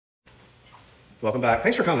Welcome back.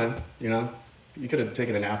 Thanks for coming. You could have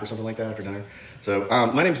taken a nap or something like that after dinner. So,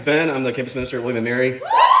 my name's Ben. I'm the campus minister at William & Mary.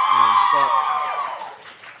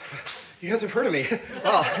 You guys have heard of me.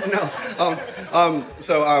 Well,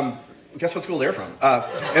 no. Guess what school they're from?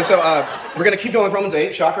 We're going to keep going with Romans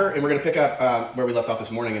 8, shocker, and we're going to pick up where we left off this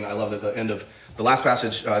morning. And I love that the end of the last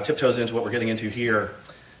passage tiptoes into what we're getting into here.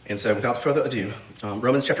 And so, without further ado,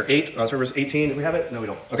 Romans chapter 8, verse 18. Do we have it? No, we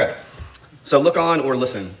don't. Okay. So, look on or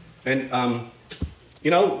listen. And,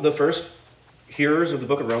 the first hearers of the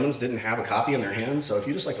book of Romans didn't have a copy in their hands. So, if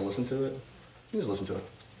you just like to listen to it, you just listen to it.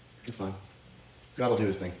 It's fine. God will do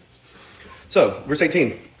his thing. So, verse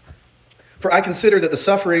 18. For I consider that the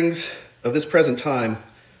sufferings of this present time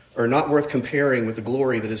are not worth comparing with the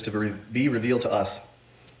glory that is to be revealed to us.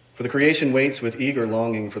 For the creation waits with eager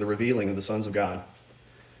longing for the revealing of the sons of God.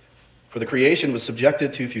 For the creation was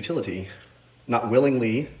subjected to futility, not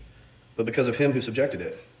willingly, but because of him who subjected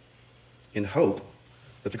it, in hope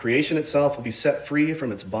that the creation itself will be set free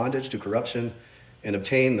from its bondage to corruption and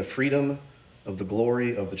obtain the freedom of the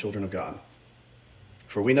glory of the children of God.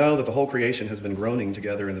 For we know that the whole creation has been groaning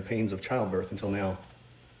together in the pains of childbirth until now.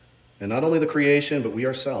 And not only the creation, but we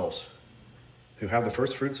ourselves, who have the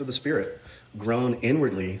first fruits of the Spirit, groan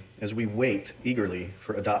inwardly as we wait eagerly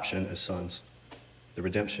for adoption as sons, the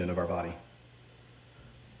redemption of our body.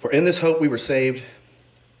 For in this hope we were saved.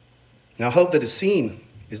 Now hope that is seen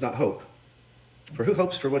is not hope. For who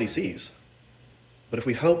hopes for what he sees? But if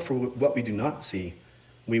we hope for what we do not see,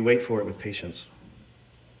 we wait for it with patience.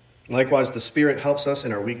 Likewise, the Spirit helps us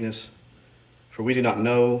in our weakness, for we do not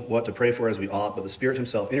know what to pray for as we ought, but the Spirit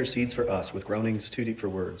himself intercedes for us with groanings too deep for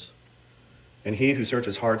words. And he who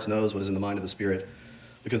searches hearts knows what is in the mind of the Spirit,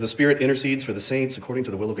 because the Spirit intercedes for the saints according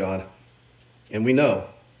to the will of God. And we know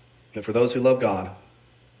that for those who love God,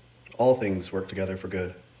 all things work together for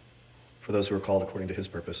good, for those who are called according to his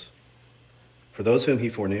purpose. For those whom he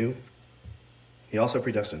foreknew, he also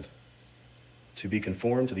predestined to be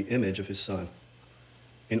conformed to the image of his Son,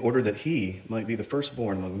 in order that he might be the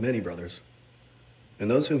firstborn among many brothers. And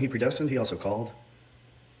those whom he predestined, he also called.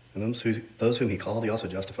 And those whom he called, he also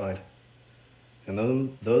justified.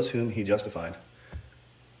 And those whom he justified,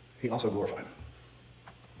 he also glorified.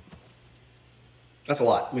 That's a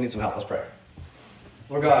lot. We need some help. Let's pray.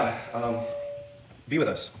 Lord God, be with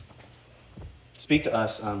us. Speak to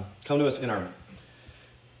us. Come to us in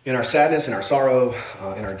our sadness, in our sorrow,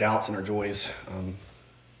 in our doubts, in our joys,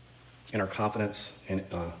 in our confidence, and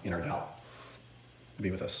in our doubt. Be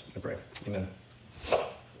with us, I pray. Amen.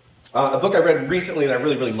 A book I read recently that I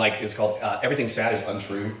really, really like is called Everything Sad is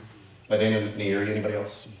Untrue by Daniel Nayeri. Anybody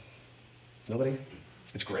else? Nobody?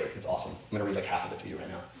 It's great. It's awesome. I'm going to read like half of it to you right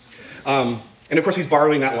now. And of course, he's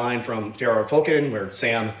borrowing that line from J.R.R. Tolkien, where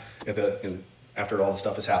Sam, after all the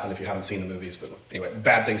stuff has happened, if you haven't seen the movies, but anyway,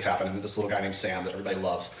 bad things happen, and this little guy named Sam that everybody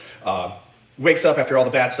loves wakes up after all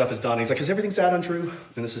the bad stuff is done. And he's like, is everything sad untrue?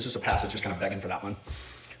 And this is just a passage just kind of begging for that one.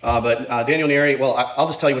 But Daniel Nayeri, well, I'll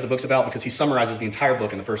just tell you what the book's about because he summarizes the entire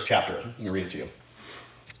book in the first chapter. I'm going to read it to you.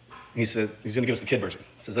 He said, he's going to give us the kid version.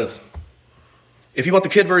 He says this: if you want the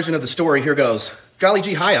kid version of the story, here goes. Golly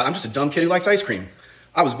gee hiya, I'm just a dumb kid who likes ice cream.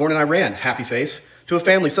 I was born in Iran, happy face, to a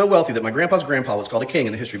family so wealthy that my grandpa's grandpa was called a king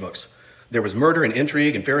in the history books. There was murder and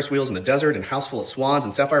intrigue and Ferris wheels in the desert and a house full of swans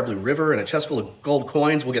and sapphire blue river and a chest full of gold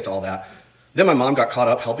coins. We'll get to all that. Then my mom got caught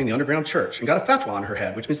up helping the underground church and got a fatwa on her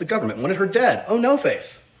head, which means the government wanted her dead. Oh, no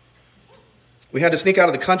face. We had to sneak out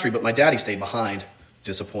of the country, but my daddy stayed behind.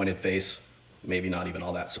 Disappointed face. Maybe not even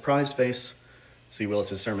all that surprised face. See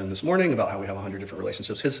Willis's sermon this morning about how we have 100 different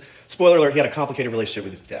relationships. His, spoiler alert, he had a complicated relationship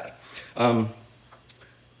with his dad.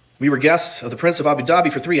 We were guests of the Prince of Abu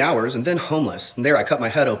Dhabi for 3 hours and then homeless. And there I cut my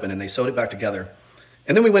head open and they sewed it back together.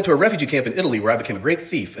 And then we went to a refugee camp in Italy where I became a great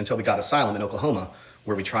thief until we got asylum in Oklahoma,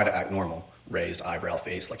 where we tried to act normal. Raised eyebrow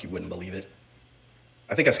face like you wouldn't believe it.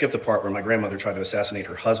 I think I skipped the part where my grandmother tried to assassinate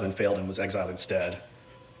her husband, failed, and was exiled instead.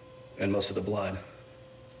 And most of the blood,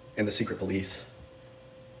 and the secret police,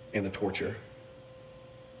 and the torture.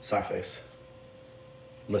 Sigh face.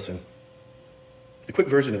 Listen. The quick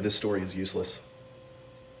version of this story is useless.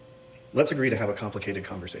 Let's agree to have a complicated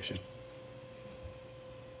conversation.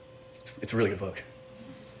 It's a really good book.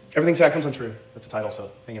 Everything Sad Comes Untrue. That's the title,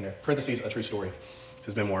 so hang in there. Parentheses, a true story. It's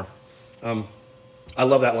his memoir. I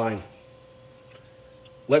love that line.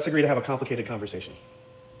 Let's agree to have a complicated conversation.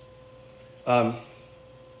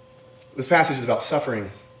 This passage is about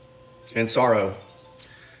suffering and sorrow.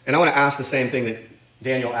 And I want to ask the same thing that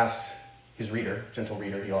Daniel asks his reader, gentle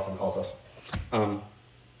reader, he often calls us. Can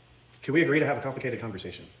we agree to have a complicated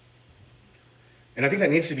conversation? And I think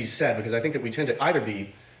that needs to be said because I think that we tend to either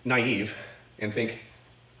be naive and think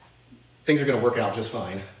things are going to work out just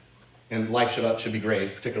fine, and life should be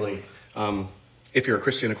great, particularly if you're a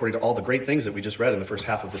Christian, according to all the great things that we just read in the first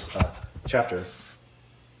half of this chapter.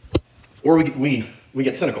 Or we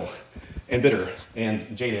get cynical and bitter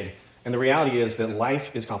and jaded. And the reality is that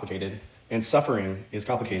life is complicated and suffering is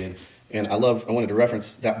complicated. And I wanted to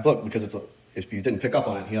reference that book because if you didn't pick up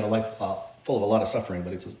on it, he had a life full of a lot of suffering,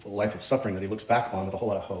 but it's a life of suffering that he looks back on with a whole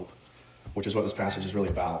lot of hope, which is what this passage is really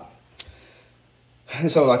about.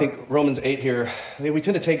 And so I think Romans 8 here, we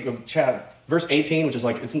tend to take verse 18, which is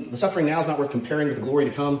like, the suffering now is not worth comparing with the glory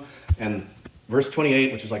to come, and verse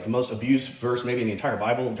 28, which is like the most abused verse maybe in the entire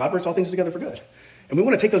Bible, God works all things together for good. And we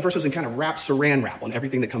want to take those verses and kind of wrap saran wrap on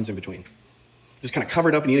everything that comes in between. Just kind of cover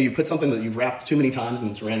it up, and you put something that you've wrapped too many times in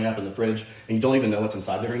saran wrap in the fridge, and you don't even know what's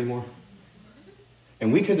inside there anymore.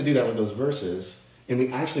 And we tend to do that with those verses, and we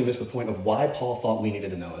actually miss the point of why Paul thought we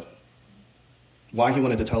needed to know it. Why he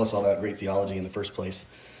wanted to tell us all that great theology in the first place.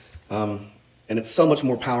 And it's so much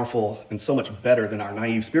more powerful and so much better than our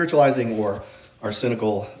naive spiritualizing or our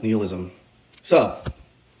cynical nihilism. So,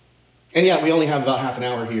 and yet we only have about half an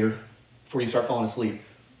hour here before you start falling asleep.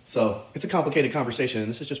 So it's a complicated conversation, and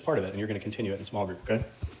this is just part of it, and you're going to continue it in a small group, okay?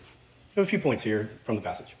 So I have a few points here from the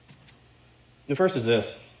passage. The first is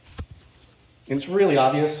this, and it's really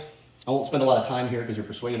obvious. I won't spend a lot of time here because you're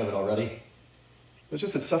persuaded of it already. It's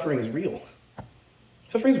just that suffering is real.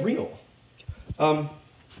 Suffering is real.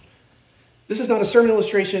 This is not a sermon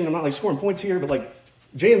illustration. I'm not like scoring points here, but like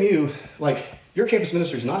JMU, like your campus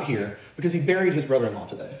minister is not here because he buried his brother-in-law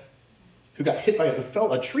today, who got hit by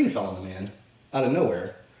a tree fell on the man out of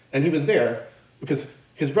nowhere. And he was there because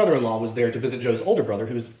his brother-in-law was there to visit Joe's older brother,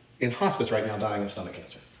 who is in hospice right now dying of stomach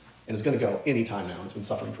cancer. And is going to go any time now. It's been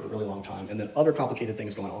suffering for a really long time. And then other complicated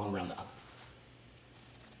things going on around that.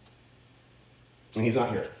 And he's not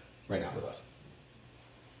here right now with us.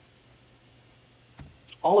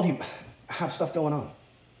 All of you have stuff going on.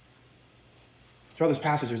 Throughout this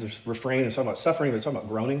passage, there's this refrain that's talking about suffering, that's talking about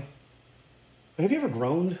groaning. But have you ever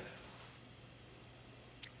groaned?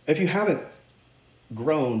 If you haven't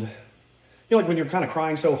groaned, like when you're kind of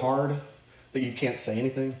crying so hard that you can't say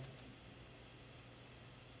anything?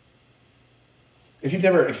 If you've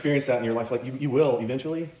never experienced that in your life, like you will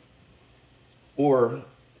eventually, or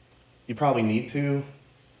you probably need to,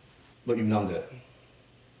 but you've numbed it.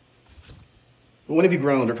 But when have you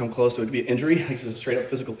groaned or come close to it? It could be an injury, like just a straight up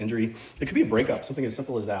physical injury. It could be a breakup, something as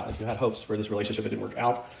simple as that. Like you had hopes for this relationship, it didn't work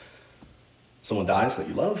out. Someone dies that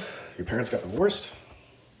you love. Your parents got divorced.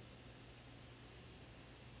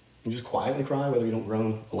 You just quietly cry, whether you don't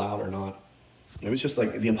groan aloud or not. Maybe it's just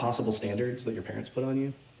like the impossible standards that your parents put on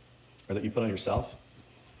you, or that you put on yourself,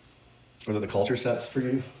 or that the culture sets for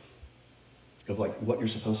you, of like what you're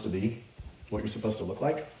supposed to be, what you're supposed to look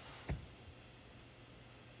like.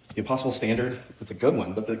 The impossible standard, it's a good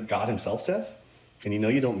one, but that God himself sets, and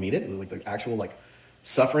you don't meet it, like the actual like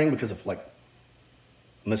suffering because of like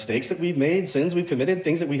mistakes that we've made, sins we've committed,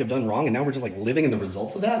 things that we have done wrong, and now we're just like living in the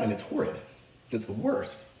results of that, and it's horrid. It's the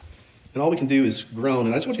worst. And all we can do is groan,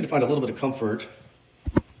 and I just want you to find a little bit of comfort.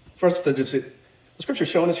 First, the scripture's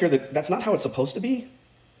showing us here that that's not how it's supposed to be,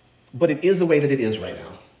 but it is the way that it is right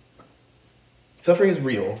now. Suffering is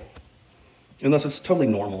real, unless it's totally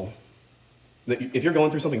normal. That if you're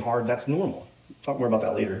going through something hard, that's normal. We'll talk more about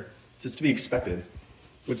that later. It's to be expected,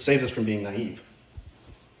 which saves us from being naive.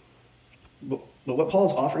 But what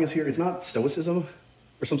Paul's offering us here is not stoicism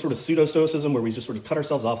or some sort of pseudo-stoicism where we just sort of cut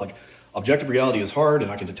ourselves off like objective reality is hard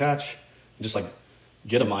and I can detach and just like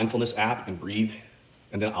get a mindfulness app and breathe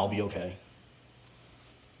and then I'll be okay.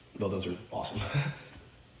 Though those are awesome.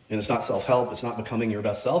 And it's not self-help. It's not becoming your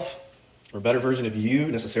best self or a better version of you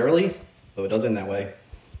necessarily, though it does end that way.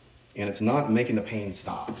 And it's not making the pain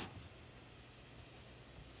stop.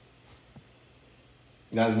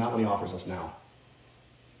 That is not what he offers us now.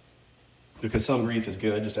 Because some grief is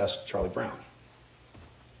good, just ask Charlie Brown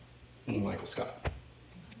and Michael Scott.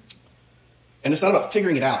 And it's not about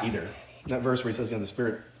figuring it out either. That verse where he says, the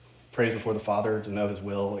Spirit prays before the Father to know his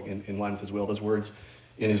will, like in line with his will. Those words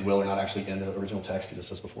in his will are not actually in the original text. He just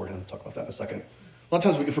says before him. We'll talk about that in a second. A lot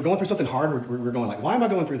of times, if we're going through something hard, we're going like, why am I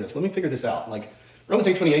going through this? Let me figure this out. Like, Romans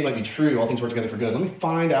 8:28 might be true, all things work together for good. Let me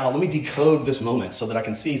find out, let me decode this moment so that I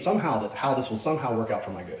can see somehow that how this will somehow work out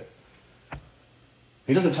for my good.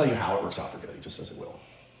 He doesn't tell you how it works out for good, he just says it will.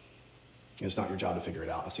 And it's not your job to figure it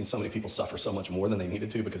out. I've seen so many people suffer so much more than they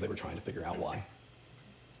needed to because they were trying to figure out why.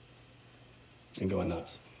 And going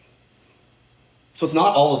nuts. So it's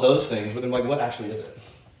not all of those things, but then like, what actually is it?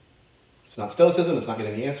 It's not stoicism, it's not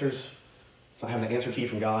getting the answers, it's not having the answer key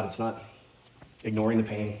from God, it's not ignoring the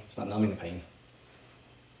pain, it's not numbing the pain.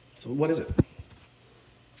 So what is it?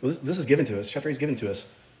 Well, this is given to us, chapter 8 is given to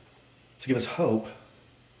us to give us hope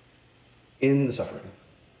in the suffering.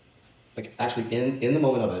 Like actually in the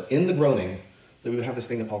moment of it, in the groaning, that we would have this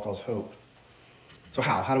thing that Paul calls hope. So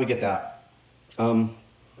how? How do we get that?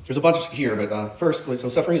 There's a bunch here, but first, so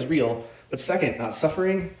suffering is real. But second,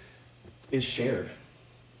 suffering is shared.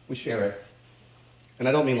 We share it. And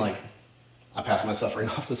I don't mean like, I pass my suffering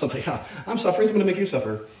off to somebody. I'm suffering, it's going to make you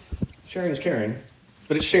suffer. Sharing is caring,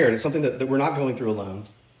 but it's shared. It's something that we're not going through alone.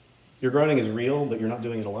 Your groaning is real, but you're not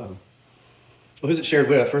doing it alone. Well, who's it shared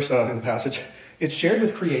with? First in the passage, it's shared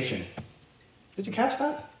with creation. Did you catch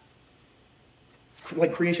that?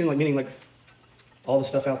 Like creation, like meaning like all the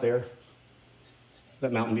stuff out there.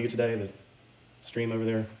 That mountain view today, the stream over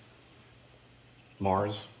there,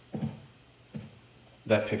 Mars.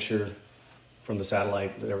 That picture from the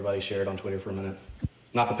satellite that everybody shared on Twitter for a minute.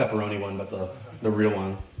 Not the pepperoni one, but the real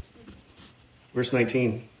one. Verse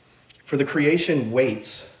 19. For the creation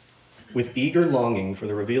waits with eager longing for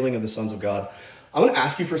the revealing of the sons of God. I'm going to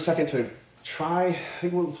ask you for a second to try, I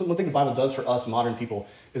think one thing the Bible does for us modern people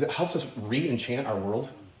is it helps us re-enchant our world.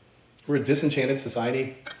 We're a disenchanted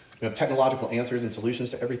society. We have technological answers and solutions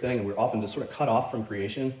to everything, and we're often just sort of cut off from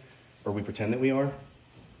creation, or we pretend that we are.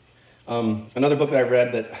 Another book that I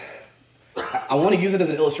read that I want to use it as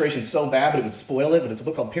an illustration so bad, but it would spoil it, but it's a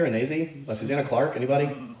book called Piranesi by Susanna Clark.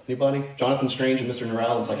 Anybody? Jonathan Strange and Mr.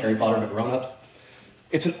 Norrell. It's like Harry Potter but grown-ups.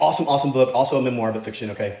 It's an awesome, awesome book. Also a memoir, but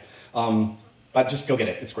fiction, okay? But just go get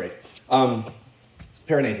it. It's great.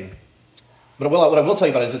 Piranesi. But what I will tell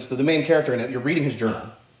you about it is it's the main character in it. You're reading his journal,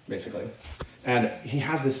 basically. And he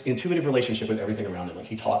has this intuitive relationship with everything around him. Like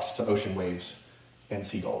he talks to ocean waves and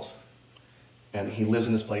seagulls. And he lives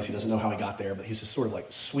in this place. He doesn't know how he got there, but he's just sort of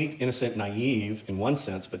like sweet, innocent, naive in one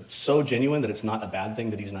sense, but so genuine that it's not a bad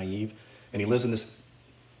thing that he's naive. And he lives in this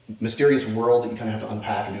mysterious world that you kind of have to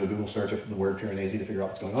unpack and do a Google search of the word Piranesi to figure out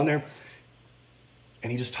what's going on there.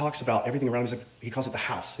 And he just talks about everything around him. He's like, he calls it the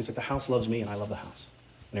house. He's like, the house loves me and I love the house.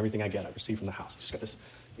 And everything I get, I receive from the house. He's got this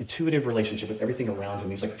intuitive relationship with everything around him.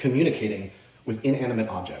 He's like communicating with inanimate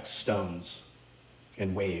objects, stones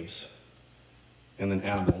and waves, and then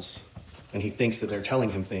animals. And he thinks that they're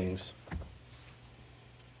telling him things.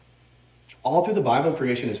 All through the Bible,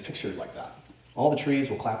 creation is pictured like that. All the trees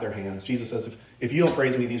will clap their hands. Jesus says, if you don't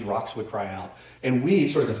praise me, these rocks would cry out. And we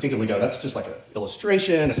sort of instinctively go, that's just like an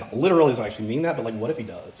illustration. It's not literal. He doesn't actually mean that. But like, what if he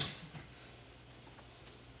does?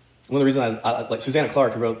 One of the reasons I like Susanna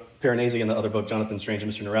Clark, who wrote Piranesi and the other book, Jonathan Strange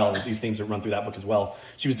and Mr. Norrell, these themes that run through that book as well.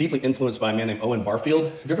 She was deeply influenced by a man named Owen Barfield.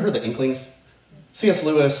 Have you ever heard the Inklings? C.S.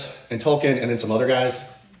 Lewis and Tolkien and then some other guys.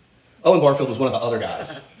 Owen Barfield was one of the other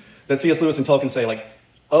guys that C.S. Lewis and Tolkien say, like,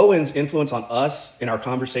 Owen's influence on us in our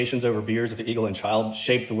conversations over beers at the Eagle and Child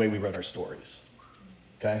shaped the way we wrote our stories.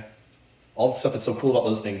 Okay? All the stuff that's so cool about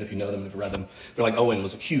those things, if you know them and have read them, they're like, Owen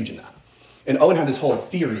was huge in that. And Owen had this whole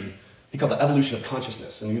theory he called the evolution of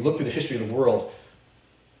consciousness. And when you look through the history of the world,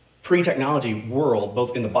 pre-technology world,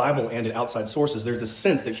 both in the Bible and in outside sources, there's this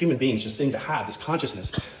sense that human beings just seem to have this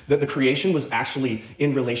consciousness that the creation was actually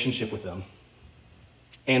in relationship with them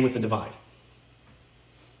and with the divine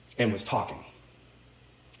and was talking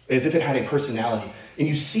as if it had a personality. And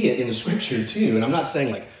you see it in the scripture too. And I'm not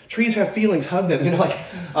saying like trees have feelings, hug them,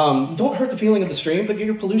 don't hurt the feeling of the stream, but get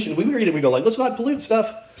your pollution. We read it, we go like, let's not pollute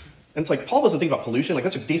stuff. And it's like, Paul doesn't think about pollution. Like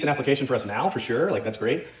that's a decent application for us now for sure. Like that's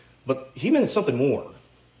great. But he meant something more.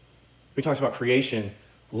 He talks about creation,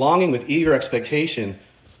 longing with eager expectation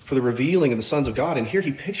for the revealing of the sons of God. And here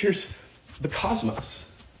he pictures the cosmos,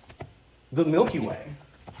 the Milky Way,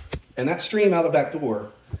 and that stream out the back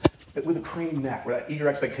door with a craned neck, where that eager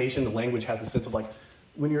expectation, the language has the sense of like,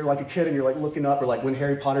 when you're like a kid and you're like looking up, or like when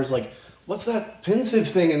Harry Potter's like, what's that pensive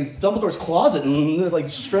thing in Dumbledore's closet? And like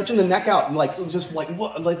stretching the neck out and like, just like,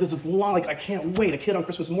 what? Like this is long, like I can't wait. A kid on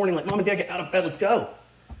Christmas morning, like, Mom and Dad, get out of bed, let's go.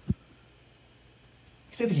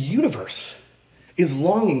 He said the universe is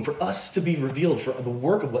longing for us to be revealed, for the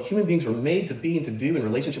work of what human beings were made to be and to do in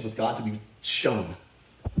relationship with God to be shown.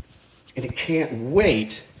 And it can't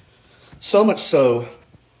wait, so much so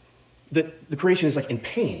that the creation is like in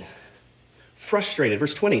pain, frustrated.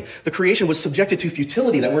 Verse 20, the creation was subjected to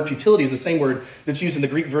futility. That word futility is the same word that's used in the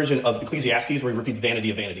Greek version of Ecclesiastes, where he repeats vanity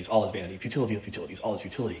of vanities, all is vanity, futility of futilities, all is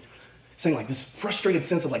futility. Saying like this frustrated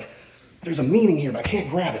sense of like, there's a meaning here, but I can't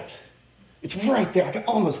grab it. It's right there. I can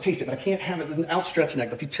almost taste it, but I can't have it with an outstretched neck.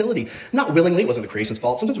 The futility, not willingly, it wasn't the creation's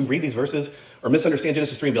fault. Sometimes we read these verses or misunderstand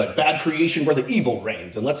Genesis 3 and be like, bad creation where the evil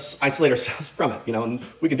reigns, and let's isolate ourselves from it, and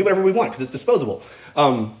we can do whatever we want because it's disposable.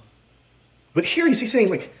 But here he's saying,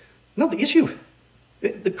 like, no, the issue,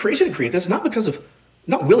 the creation didn't create this, not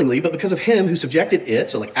willingly, but because of him who subjected it.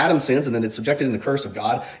 So like Adam sins, and then it's subjected in the curse of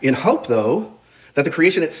God, in hope, though, that the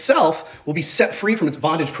creation itself will be set free from its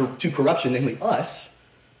bondage to corruption, namely us,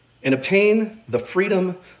 and obtain the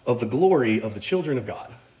freedom of the glory of the children of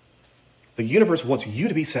God. The universe wants you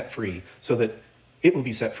to be set free so that it will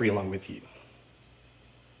be set free along with you.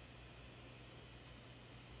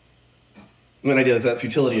 When I did that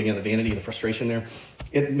futility again, the vanity, the frustration there,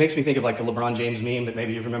 it makes me think of like the LeBron James meme that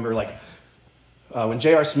maybe you remember, like when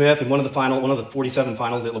J.R. Smith in one of the 47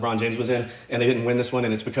 finals that LeBron James was in, and they didn't win this one,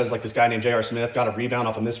 and it's because like this guy named J.R. Smith got a rebound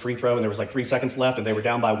off a missed free throw, and there was like 3 seconds left, and they were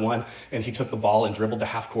down by 1, and he took the ball and dribbled to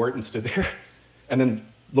half court and stood there, and then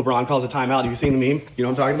LeBron calls a timeout. Have you seen the meme? You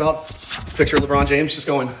know what I'm talking about? Picture LeBron James just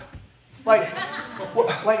going,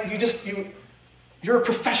 you're a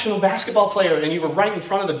professional basketball player, and you were right in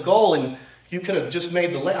front of the goal, and you could have just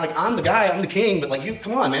made the layup. Like, I'm the guy, I'm the king, but like, you,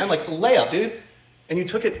 come on, man, like, it's a layup, dude. And you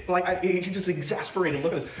took it, like, he just exasperated.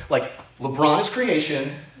 Look at this. Like, LeBron is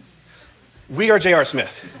creation. We are J.R.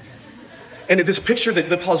 Smith. And this picture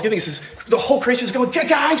that Paul's giving us is the whole creation is going,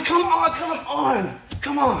 guys, come on.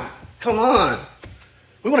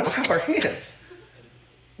 We want to clap our hands.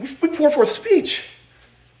 We pour forth speech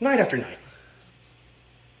night after night.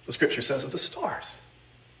 The scripture says of the stars.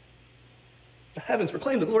 The heavens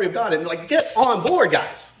proclaim the glory of God. And like, get on board,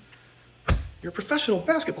 guys. You're a professional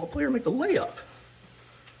basketball player. Make the layup.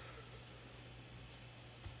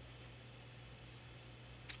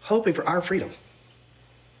 Hoping for our freedom.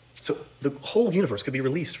 So the whole universe could be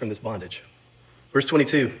released from this bondage. Verse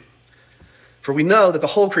 22. For we know that the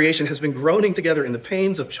whole creation has been groaning together in the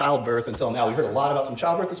pains of childbirth until now. We heard a lot about some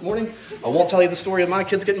childbirth this morning. I won't tell you the story of my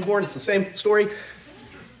kids getting born. It's the same story.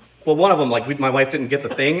 Well, one of them, like, my wife didn't get the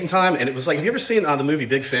thing in time, and it was like, have you ever seen the movie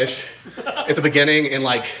Big Fish at the beginning? And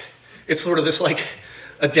like, it's sort of this like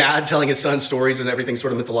a dad telling his son stories, and everything's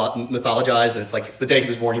sort of mythologized. And it's like the day he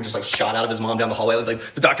was born, he just like shot out of his mom down the hallway.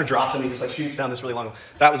 Like the doctor drops him, and he just like shoots down this really long.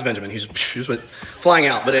 That was Benjamin. He just went flying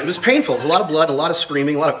out, but it was painful. It was a lot of blood, a lot of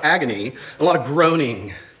screaming, a lot of agony, a lot of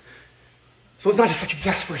groaning. So it's not just like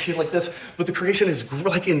exasperated like this, but the creation is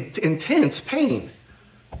like intense pain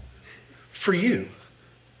for you.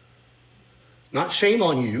 Not shame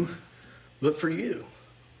on you, but for you,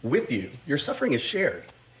 with you. Your suffering is shared.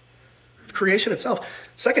 The creation itself.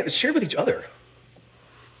 Second, it's shared with each other.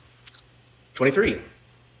 23.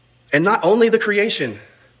 And not only the creation,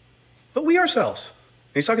 but we ourselves.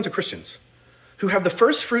 And he's talking to Christians who have the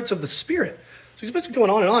first fruits of the Spirit. So he's been going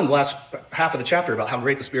on and on the last half of the chapter about how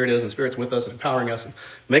great the Spirit is, and the Spirit's with us and empowering us and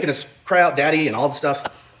making us cry out, Daddy, and all the stuff.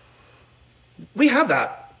 We have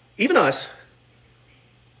that. Even us.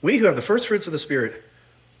 We who have the first fruits of the Spirit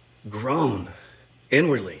groan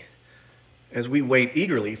inwardly as we wait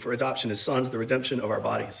eagerly for adoption as sons, the redemption of our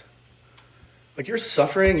bodies. Like, your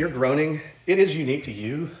suffering, your groaning, it is unique to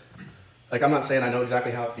you. Like, I'm not saying I know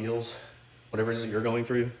exactly how it feels, whatever it is that you're going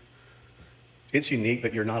through. It's unique,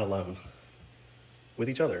 but you're not alone. With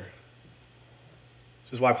each other.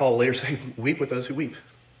 This is why Paul will later say, weep with those who weep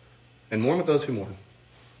and mourn with those who mourn.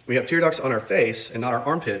 We have tear ducts on our face and not our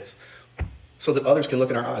armpits, so that others can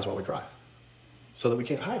look in our eyes while we cry, so that we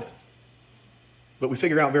can't hide it. But we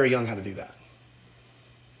figure out very young how to do that.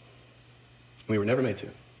 We were never made to.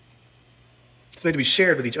 It's made to be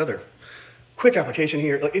shared with each other. Quick application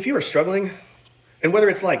here. Like, if you are struggling, and whether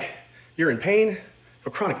it's like you're in pain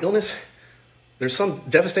or chronic illness, there's some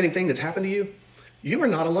devastating thing that's happened to you, you are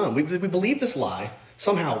not alone. We believe this lie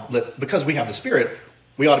somehow that because we have the Spirit,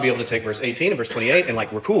 we ought to be able to take verse 18 and verse 28 and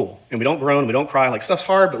like, we're cool. And we don't groan, we don't cry. Like, stuff's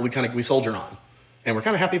hard, but we soldier on. And we're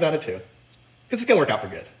kind of happy about it too. Because it's going to work out for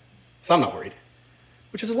good. So I'm not worried.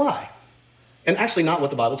 Which is a lie. And actually not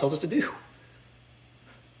what the Bible tells us to do.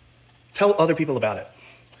 Tell other people about it.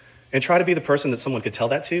 And try to be the person that someone could tell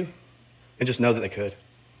that to and just know that they could.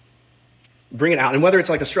 Bring it out. And whether it's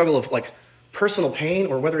like a struggle of like personal pain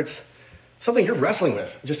or whether it's something you're wrestling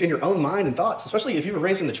with just in your own mind and thoughts, especially if you were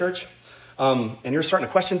raised in the church, and you're starting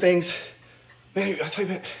to question things, man, I tell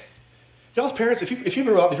you, man, y'all's parents, if you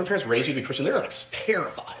grew up, if your parents raised you to be Christian, they're like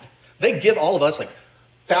terrified. They give all of us like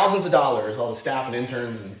thousands of dollars, all the staff and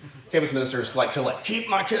interns and campus ministers, to keep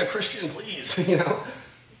my kid a Christian, please, you know.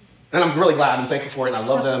 And I'm really glad and thankful for it, and I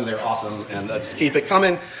love them. They're awesome, and let's keep it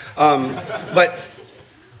coming. But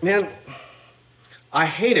man, I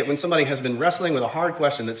hate it when somebody has been wrestling with a hard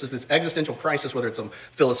question that's just this existential crisis, whether it's a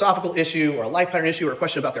philosophical issue or a life pattern issue or a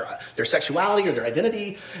question about their sexuality or their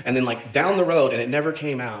identity, and then like down the road, and it never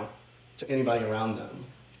came out to anybody around them.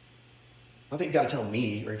 Not that you got to tell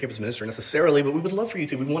me or your campus minister necessarily, but we would love for you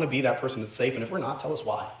to. We want to be that person that's safe, and if we're not, tell us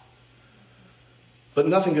why. But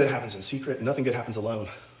nothing good happens in secret, and nothing good happens alone.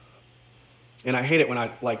 And I hate it when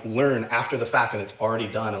I learn after the fact and it's already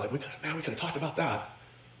done. I'm like, we could have talked about that.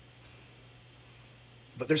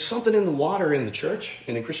 But there's something in the water in the church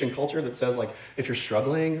and in Christian culture that says, if you're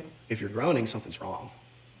struggling, if you're groaning, something's wrong.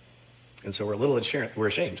 And so we're a little ashamed,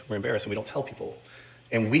 we're embarrassed, and we don't tell people.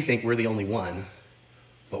 And we think we're the only one,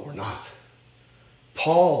 but we're not.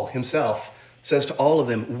 Paul himself says to all of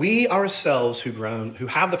them, we ourselves who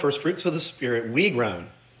have the first fruits of the Spirit, we groan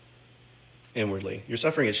inwardly. Your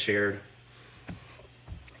suffering is shared.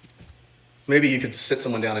 Maybe you could sit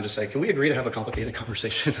someone down and just say, can we agree to have a complicated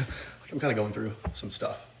conversation? Like I'm kind of going through some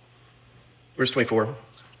stuff. Verse 24.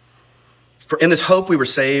 For in this hope we were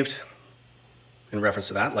saved. In reference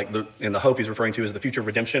to that, the hope he's referring to is the future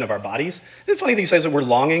redemption of our bodies. It's funny that he says that we're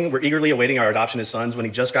longing, we're eagerly awaiting our adoption as sons when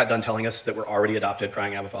he just got done telling us that we're already adopted,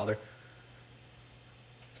 crying, Abba, Father.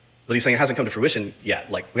 But he's saying it hasn't come to fruition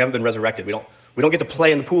yet. Like we haven't been resurrected. We don't get to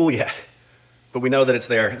play in the pool yet, but we know that it's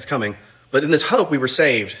there, it's coming. But in this hope we were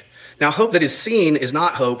saved. Now hope that is seen is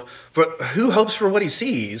not hope, but who hopes for what he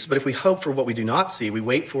sees? But if we hope for what we do not see, we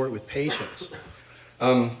wait for it with patience.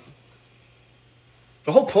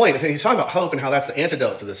 The whole point, he's talking about hope and how that's the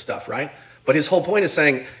antidote to this stuff, right? But his whole point is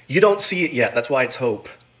saying, you don't see it yet. That's why it's hope.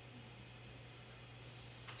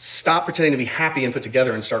 Stop pretending to be happy and put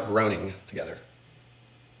together and start groaning together.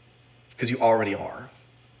 Because you already are.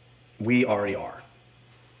 We already are.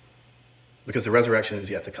 Because the resurrection is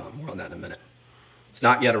yet to come. More on that in a minute. It's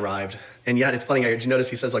not yet arrived. And yet, it's funny, did you notice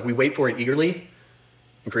he says, we wait for it eagerly?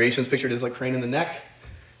 And creation's pictured as crane in the neck.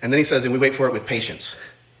 And then he says, and we wait for it with patience.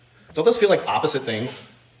 Don't those feel like opposite things?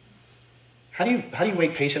 How do you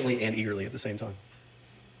wait patiently and eagerly at the same time?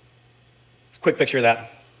 Quick picture of that.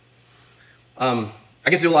 I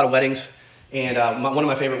get to do a lot of weddings, and one of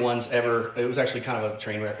my favorite ones ever, it was actually kind of a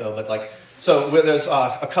train wreck though, but so there's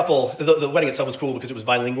a couple, the wedding itself was cool because it was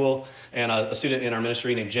bilingual, and a student in our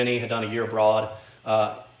ministry named Jenny had done a year abroad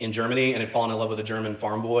in Germany and had fallen in love with a German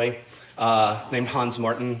farm boy named Hans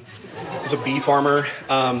Martin. He was a bee farmer.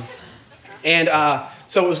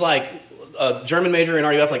 So it was a German major in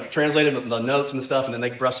RUF translated the notes and stuff, and then they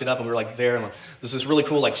brushed it up, and we were there. And there's this really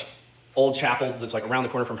cool old chapel that's around the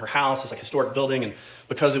corner from her house. It's historic building, and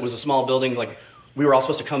because it was a small building, we were all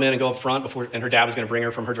supposed to come in and go up front before, and her dad was going to bring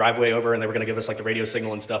her from her driveway over, and they were going to give us the radio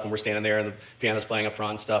signal and stuff, and we're standing there, and the piano's playing up front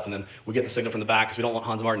and stuff, and then we get the signal from the back because we don't want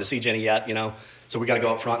Hans Martin to see Jenny yet, So we got to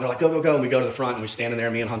go up front. And they're go, go, go, and we go to the front, and we're standing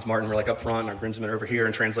there. Me and Hans Martin, we're up front, and our groomsmen are over here,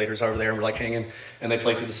 and translators over there, and we're hanging, and they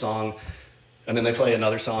play through the song. And then they play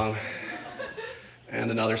another song,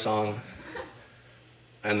 and another song,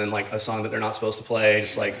 and then a song that they're not supposed to play,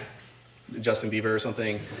 just Justin Bieber or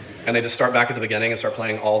something. And they just start back at the beginning and start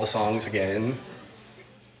playing all the songs again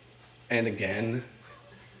and again.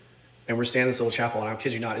 And we're standing in this little chapel, and I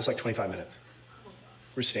kid you not, it's 25 minutes.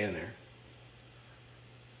 We're standing there.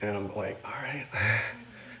 And I'm all right.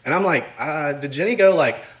 And I'm did Jenny go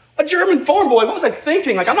a German farm boy? What was I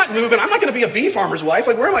thinking? I'm not moving. I'm not going to be a bee farmer's wife.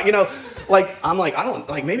 Where am I? I'm I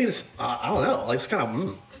don't, maybe this, I don't know. It's kind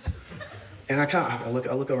of, And I look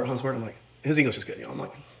over at Hans Martin. I'm his English is good. I'm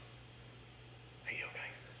hey, you okay?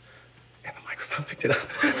 And the microphone picked it up.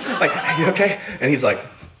 Hey, you okay? And he's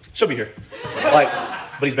she'll be here.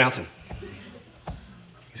 But he's bouncing.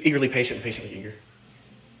 He's eagerly patient, patiently eager.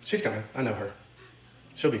 She's coming. I know her.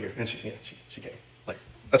 She'll be here. And she came.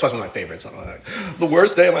 That's why it's one of my favorites. The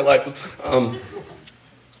worst day of my life.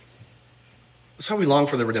 That's how we long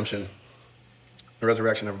for the redemption, the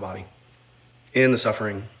resurrection of our body, in the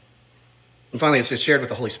suffering. And finally, it's shared with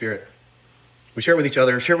the Holy Spirit. We share it with each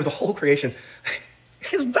other, share it with the whole creation.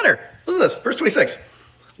 It's better. Listen to this, verse 26.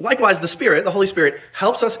 Likewise, the Spirit, the Holy Spirit,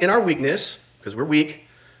 helps us in our weakness, because we're weak.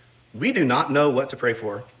 We do not know what to pray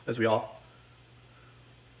for, as we ought.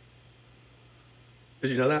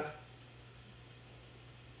 Did you know that?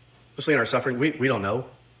 Especially in our suffering, we don't know.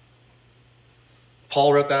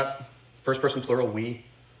 Paul wrote that, first person plural, we.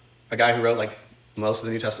 A guy who wrote most of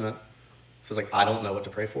the New Testament says I don't know what to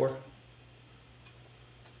pray for.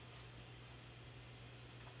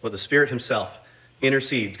 But the Spirit himself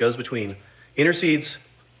intercedes between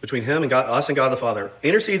him and God, us and God the Father,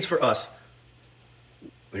 intercedes for us.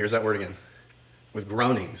 Here's that word again. With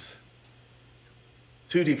groanings.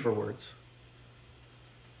 Too deep for words.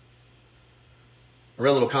 I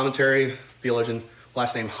read a little commentary, theologian,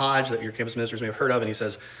 last name Hodge, that your campus ministers may have heard of, and he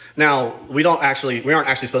says, now, we aren't actually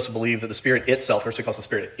supposed to believe that the Spirit itself, first he calls the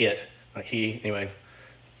Spirit it, not he, anyway.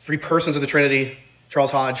 3 persons of the Trinity, Charles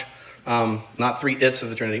Hodge, not 3 its of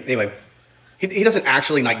the Trinity. Anyway, he doesn't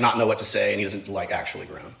actually not know what to say, and he doesn't actually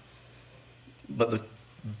groan. But the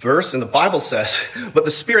verse in the Bible says, but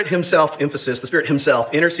the Spirit himself, emphasis, the Spirit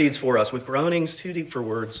himself intercedes for us with groanings too deep for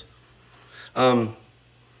words. The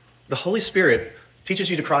Holy Spirit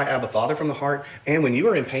teaches you to cry, Abba, Father, from the heart. And when you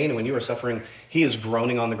are in pain and when you are suffering, he is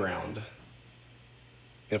groaning on the ground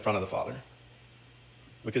in front of the Father.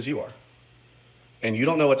 Because you are. And you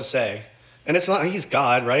don't know what to say. And it's not, he's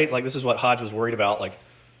God, right? Like, this is what Hodge was worried about. Like,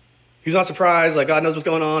 he's not surprised. Like, God knows what's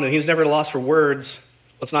going on, and he's never at a loss for words.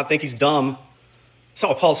 Let's not think he's dumb. That's not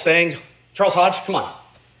what Paul's saying. Charles Hodge, come on.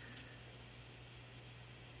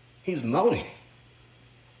 He's moaning.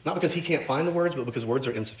 Not because he can't find the words, but because words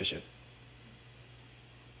are insufficient.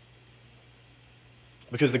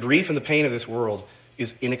 Because the grief and the pain of this world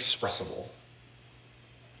is inexpressible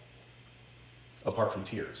apart from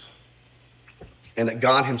tears. And that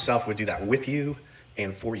God himself would do that with you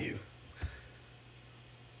and for you.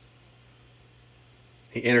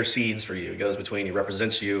 He intercedes for you. He goes between, he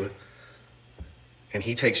represents you, and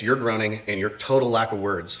he takes your groaning and your total lack of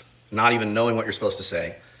words, not even knowing what you're supposed to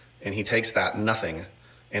say, and he takes that nothing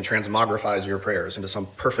and transmogrifies your prayers into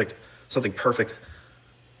something perfect,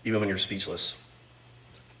 even when you're speechless.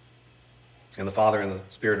 And the Father and the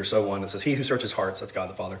Spirit are so one. It says, he who searches hearts, that's God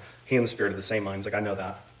the Father. He and the Spirit are the same mind. He's like, I know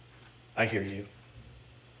that. I hear you.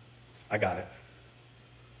 I got it.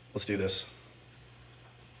 Let's do this.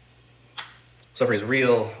 Suffering is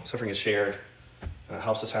real. Suffering is shared. It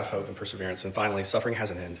helps us have hope and perseverance. And finally, suffering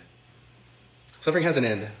has an end. Suffering has an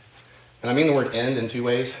end. And I mean the word end in two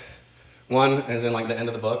ways. One is in like the end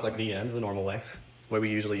of the book, like the end, the normal way, the way we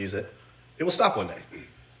usually use it. It will stop one day. He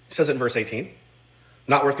says it in verse 18.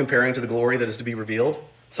 Not worth comparing to the glory that is to be revealed.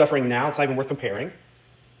 Suffering now, it's not even worth comparing.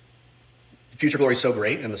 The future glory is so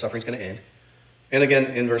great, and the suffering's going to end. And again,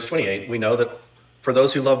 in verse 28, we know that for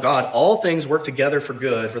those who love God, all things work together for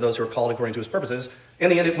good for those who are called according to his purposes. In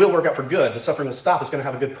the end, it will work out for good. The suffering will stop. It's going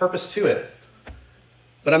to have a good purpose to it.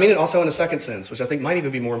 But I mean it also in a second sense, which I think might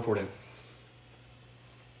even be more important.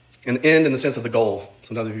 An end in the sense of the goal.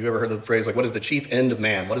 Sometimes if you've ever heard the phrase, like, what is the chief end of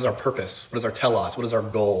man? What is our purpose? What is our telos? What is our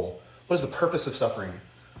goal? What is the purpose of suffering?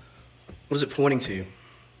 What is it pointing to?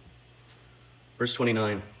 Verse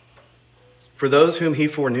 29. For those whom he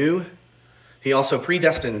foreknew, he also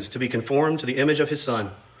predestined to be conformed to the image of his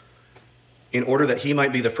Son, in order that he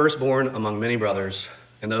might be the firstborn among many brothers.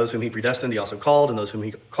 And those whom he predestined, he also called. And those whom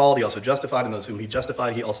he called, he also justified. And those whom he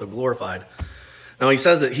justified, he also glorified. Now he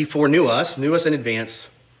says that he foreknew us, knew us in advance,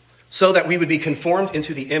 so that we would be conformed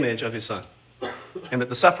into the image of his Son. And that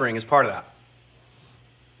the suffering is part of that.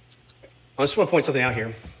 I just want to point something out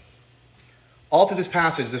here. All through this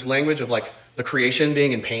passage, this language of like the creation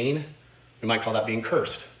being in pain, we might call that being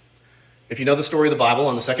cursed. If you know the story of the Bible,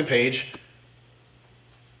 on the second page,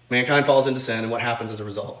 mankind falls into sin, and what happens as a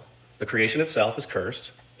result? The creation itself is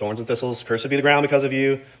cursed. Thorns and thistles, cursed be the ground because of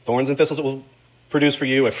you. Thorns and thistles it will produce for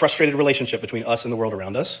you a frustrated relationship between us and the world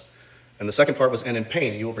around us. And the second part was, and in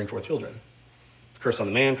pain you will bring forth children. Curse on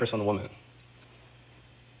the man, curse on the woman.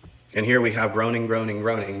 And here we have groaning, groaning,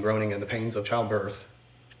 groaning, groaning in the pains of childbirth.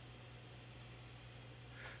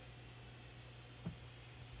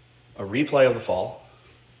 A replay of the fall,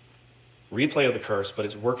 replay of the curse, but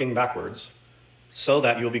it's working backwards so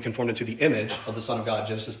that you will be conformed into the image of the Son of God.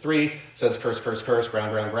 Genesis 3 says curse, curse, curse,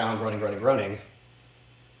 ground, ground, ground, groaning, groaning, groaning.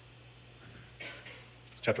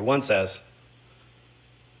 Chapter 1 says,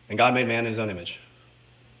 and God made man in his own image.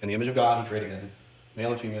 In the image of God, he created them.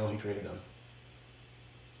 Male and female, he created them.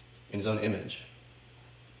 In his own image.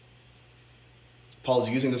 Paul is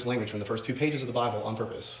using this language from the first 2 pages of the Bible on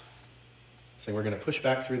purpose, saying we're going to push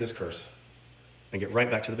back through this curse and get right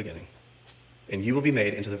back to the beginning. And you will be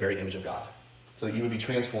made into the very image of God, so that you would be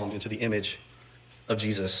transformed into the image of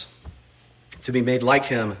Jesus, to be made like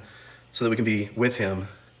him so that we can be with him.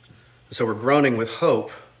 And so we're groaning with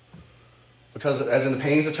hope because as in the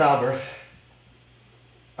pains of childbirth,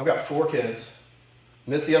 I've got 4 kids,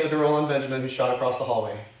 missed the epidural on Benjamin who shot across the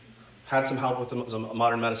hallway, had some help with some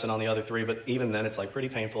modern medicine on the other 3, but even then it's like pretty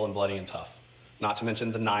painful and bloody and tough. Not to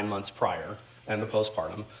mention the 9 months prior and the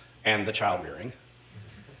postpartum and the child rearing.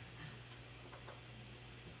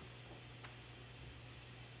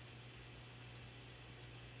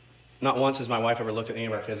 Not once has my wife ever looked at any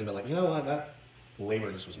of our kids and been like, you know what, that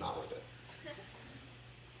labor just was not worth it.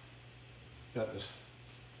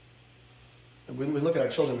 We look at our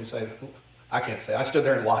children and we say, I can't say, I stood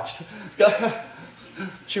there and watched.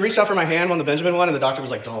 She reached out for my hand on the Benjamin one, and the doctor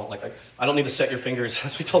was like, don't. Like, I don't need to set your fingers.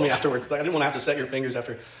 As he told me afterwards, like, I didn't want to have to set your fingers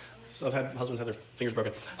after. So I've had husbands have their fingers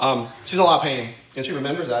broken. She's in a lot of pain, and she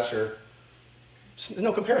remembers that, sure. There's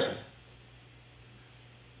no comparison.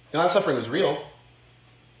 That suffering was real.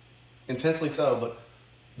 Intensely so,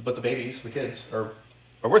 but the babies, the kids, are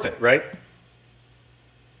worth it, right?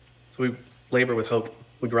 So we labor with hope.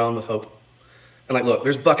 We groan with hope. And like, look,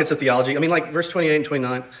 there's buckets of theology. I mean, like verse 28 and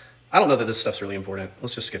 29, I don't know that this stuff's really important.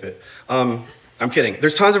 Let's just skip it. I'm kidding.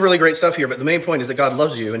 There's tons of really great stuff here, but the main point is that God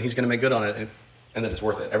loves you and he's going to make good on it and that it's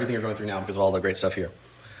worth it. Everything you're going through now because of all the great stuff here.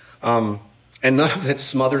 And none of it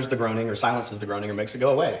smothers the groaning or silences the groaning or makes it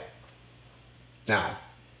go away. now.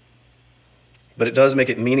 But it does make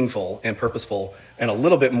it meaningful and purposeful and a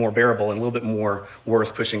little bit more bearable and a little bit more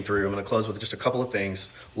worth pushing through. I'm going to close with just a couple of things.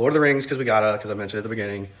 Lord of the Rings, because I mentioned it at the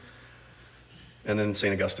beginning, and then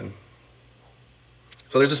St. Augustine.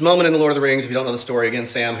 So there's this moment in the Lord of the Rings, if you don't know the story, again,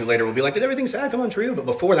 Sam, who later will be like, did everything sad come untrue? But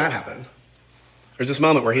before that happened, there's this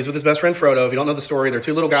moment where he's with his best friend Frodo. If you don't know the story, they're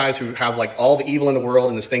two little guys who have like all the evil in the world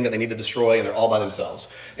and this thing that they need to destroy, and they're all by themselves.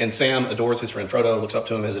 And Sam adores his friend Frodo, looks up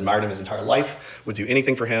to him, has admired him his entire life, would do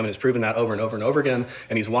anything for him, and has proven that over and over and over again.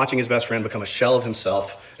 And he's watching his best friend become a shell of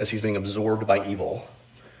himself as he's being absorbed by evil.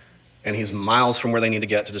 And he's miles from where they need to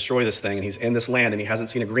get to destroy this thing. And he's in this land, and he hasn't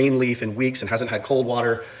seen a green leaf in weeks and hasn't had cold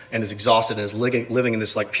water and is exhausted and is living in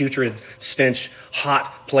this like putrid stench,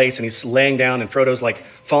 hot place. And he's laying down, and Frodo's like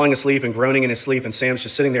falling asleep and groaning in his sleep. And Sam's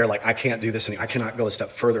just sitting there like, I can't do this anymore. I cannot go a step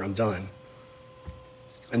further. I'm done.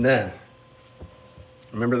 And then,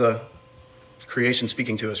 remember the creation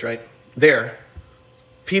speaking to us, right? There,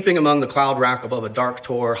 peeping among the cloud rack above a dark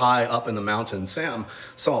tor high up in the mountains, Sam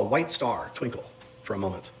saw a white star twinkle for a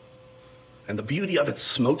moment. And the beauty of it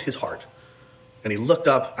smote his heart. And he looked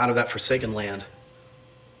up out of that forsaken land,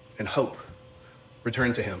 and hope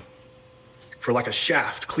returned to him. For like a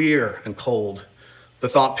shaft, clear and cold, the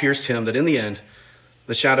thought pierced him that in the end,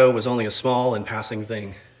 the shadow was only a small and passing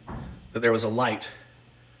thing, that there was a light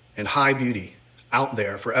and high beauty out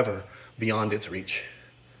there forever beyond its reach.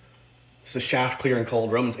 It's a shaft, clear and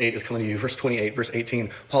cold. Romans 8 is coming to you. Verse 28, verse 18,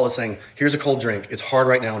 Paul is saying, here's a cold drink. It's hard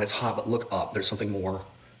right now and it's hot, but look up. There's something more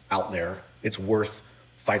out there. It's worth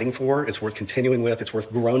fighting for. It's worth continuing with. It's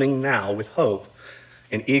worth groaning now with hope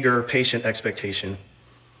and eager, patient expectation.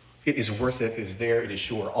 It is worth it. It is there. It is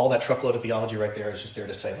sure. All that truckload of theology right there is just there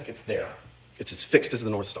to say, like, it's there. It's as fixed as the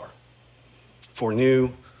North Star. Foreknew,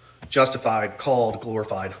 justified, called,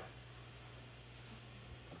 glorified.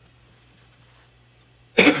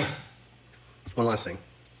 One last thing.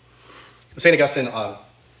 St. Augustine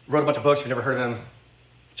wrote a bunch of books. If you've never heard of him,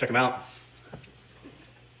 check them out.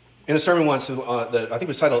 In a sermon once, that I think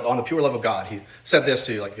was titled On the Pure Love of God, he said this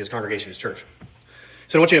to his congregation, his church. He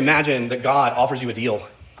said, I want you to imagine that God offers you a deal.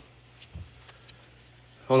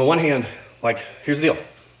 On the one hand, here's the deal.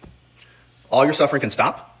 All your suffering can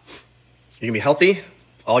stop. You can be healthy.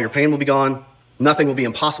 All your pain will be gone. Nothing will be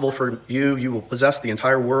impossible for you. You will possess the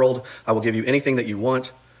entire world. I will give you anything that you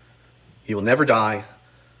want. You will never die,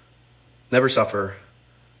 never suffer,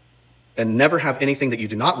 and never have anything that you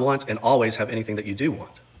do not want, and always have anything that you do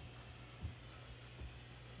want.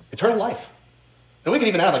 Eternal life. And we can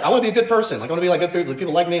even add, I want to be a good person. I want to be like good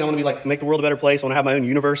people like me. I want to be make the world a better place. I want to have my own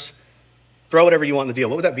universe. Throw whatever you want in the deal.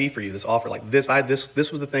 What would that be for you, this offer? This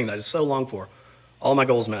was the thing that I just so longed for. All my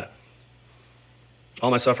goals met.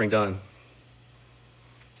 All my suffering done.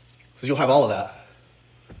 Because you'll have all of that.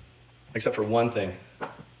 Except for one thing.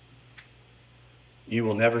 You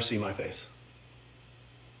will never see my face.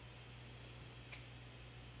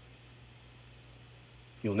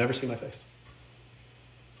 You'll never see my face.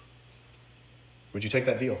 Would you take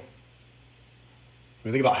that deal? When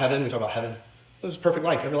we think about heaven, we talk about heaven. This is perfect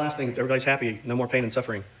life, everlasting, everybody's happy, no more pain and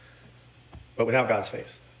suffering. But without God's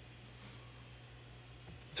face.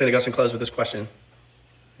 St. Augustine closed with this question.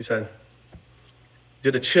 He said,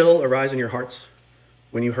 did a chill arise in your hearts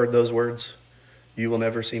when you heard those words, you will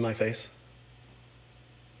never see my face?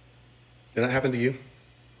 Did that happen to you?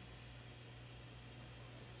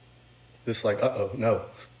 This no,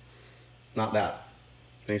 not that.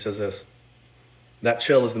 And he says this, that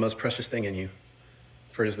chill is the most precious thing in you,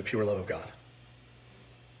 for it is the pure love of God.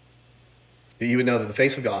 That you would know that the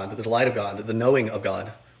face of God, that the delight of God, that the knowing of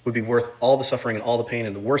God would be worth all the suffering and all the pain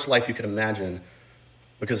and the worst life you could imagine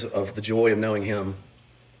because of the joy of knowing him,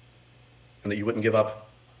 and that you wouldn't give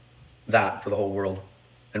up that for the whole world.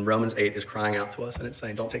 And Romans 8 is crying out to us, and it's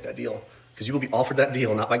saying, don't take that deal, because you will be offered that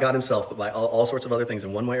deal, not by God himself, but by all sorts of other things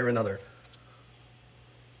in one way or another.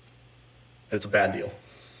 And it's a bad deal.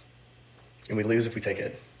 And we lose if we take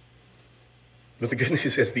it. But the good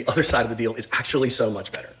news is the other side of the deal is actually so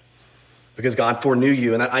much better. Because God foreknew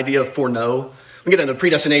you, and that idea of foreknow, we get into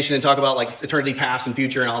predestination and talk about eternity past and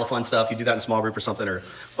future and all the fun stuff. You do that in small group or something, or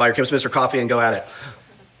buy your Kim Smith's or coffee and go at it.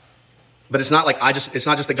 But it's not it's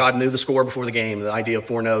not just that God knew the score before the game, the idea of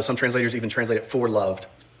foreknow. Some translators even translate it foreloved.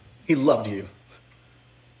 He loved you.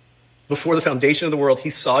 Before the foundation of the world, he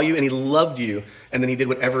saw you and he loved you. And then he did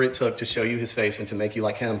whatever it took to show you his face and to make you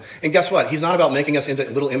like him. And guess what? He's not about making us into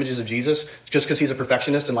little images of Jesus just because he's a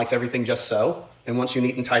perfectionist and likes everything just so and wants you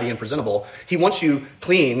neat and tidy and presentable. He wants you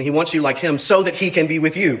clean. He wants you like him so that he can be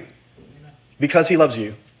with you because he loves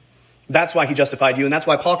you. That's why he justified you. And that's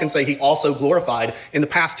why Paul can say he also glorified in the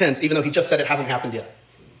past tense, even though he just said it hasn't happened yet.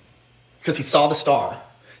 Because he saw the star.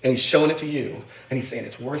 And he's showing it to you. And he's saying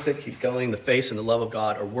it's worth it. Keep going. The face and the love of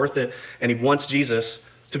God are worth it. And he wants Jesus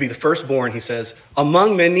to be the firstborn, he says,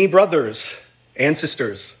 among many brothers and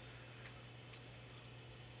sisters.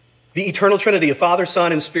 The eternal Trinity of Father,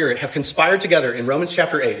 Son, and Spirit have conspired together in Romans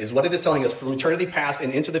chapter 8, is what it is telling us, from eternity past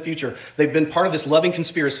and into the future. They've been part of this loving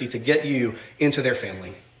conspiracy to get you into their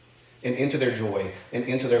family and into their joy and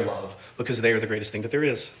into their love, because they are the greatest thing that there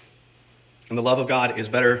is. And the love of God is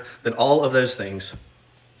better than all of those things.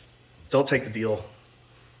 Don't take the deal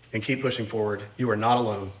and keep pushing forward. You are not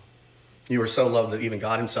alone. You are so loved that even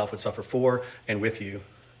God himself would suffer for and with you.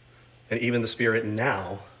 And even the Spirit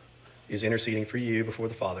now is interceding for you before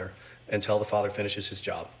the Father until the Father finishes his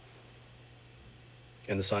job.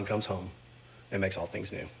 And the Son comes home and makes all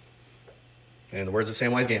things new. And in the words of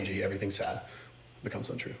Samwise Gamgee, everything sad becomes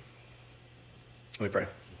untrue. Let me pray.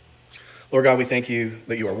 Lord God, we thank you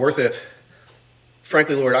that you are worth it.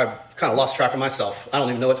 Frankly, Lord, I've kind of lost track of myself. I don't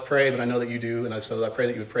even know what to pray, but I know that you do. And so I pray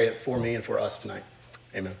that you would pray it for me and for us tonight.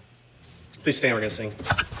 Amen. Please stand, we're going to sing.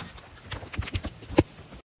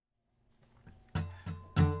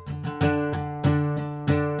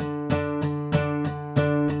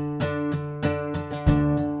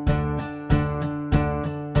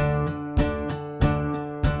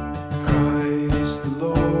 Christ the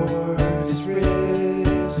Lord is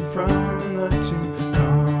risen from the tomb,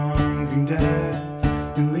 conquering death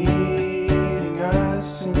and leading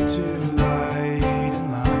us into light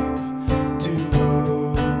and life, to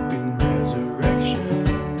hope in resurrection.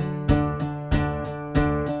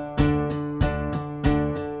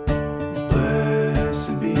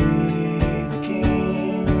 Blessed be the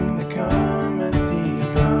King that cometh, he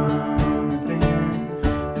cometh in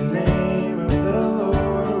the name of the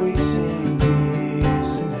Lord. We sing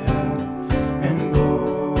peace in heaven and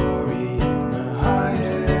glory in the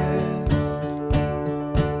highest.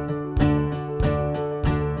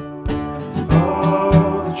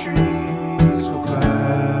 All the trees will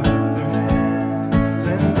clap their hands,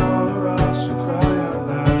 and all the rocks will cry out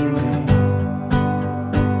loud your name.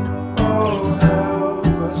 Oh, help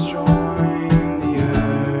us join the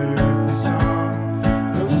earthly song.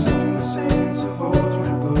 We'll sing the saints of old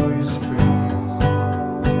your glorious praise.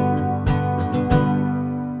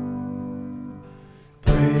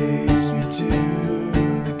 Praise be to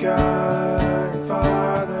the God and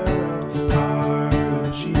Father of our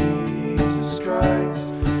Lord Jesus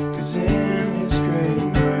Christ, 'cause in his great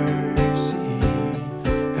mercy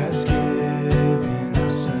he has given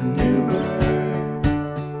us a new birth.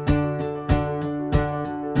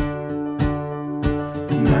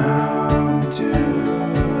 Now into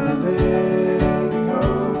a living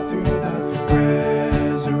hope through the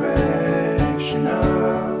resurrection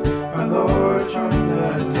of our Lord from the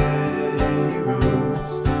dead he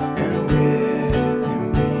rose, and with him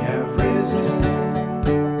we have risen.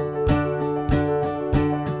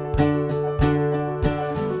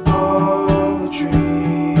 All the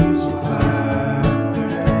trees will clap their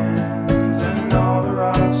hands, and all the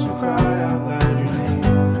rocks will cry out loud your name.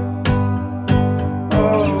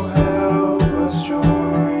 Oh, help us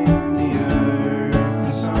join the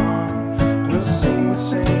earthly song. We'll sing the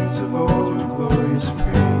saints of old with glorious praise.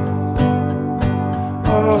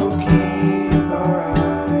 Oh, keep our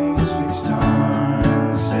eyes fixed on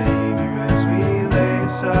the Savior as we lay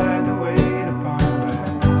aside the weight upon our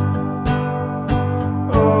backs.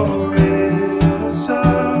 Oh, rid us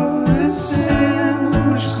of this sin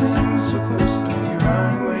which clings so closely,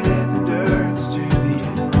 run with endurance to the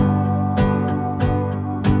end.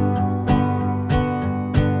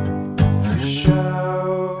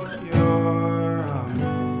 Shout your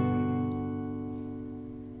amen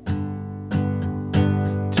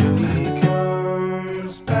till he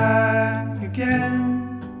comes back again.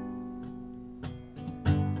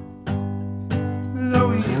 Though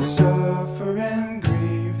we can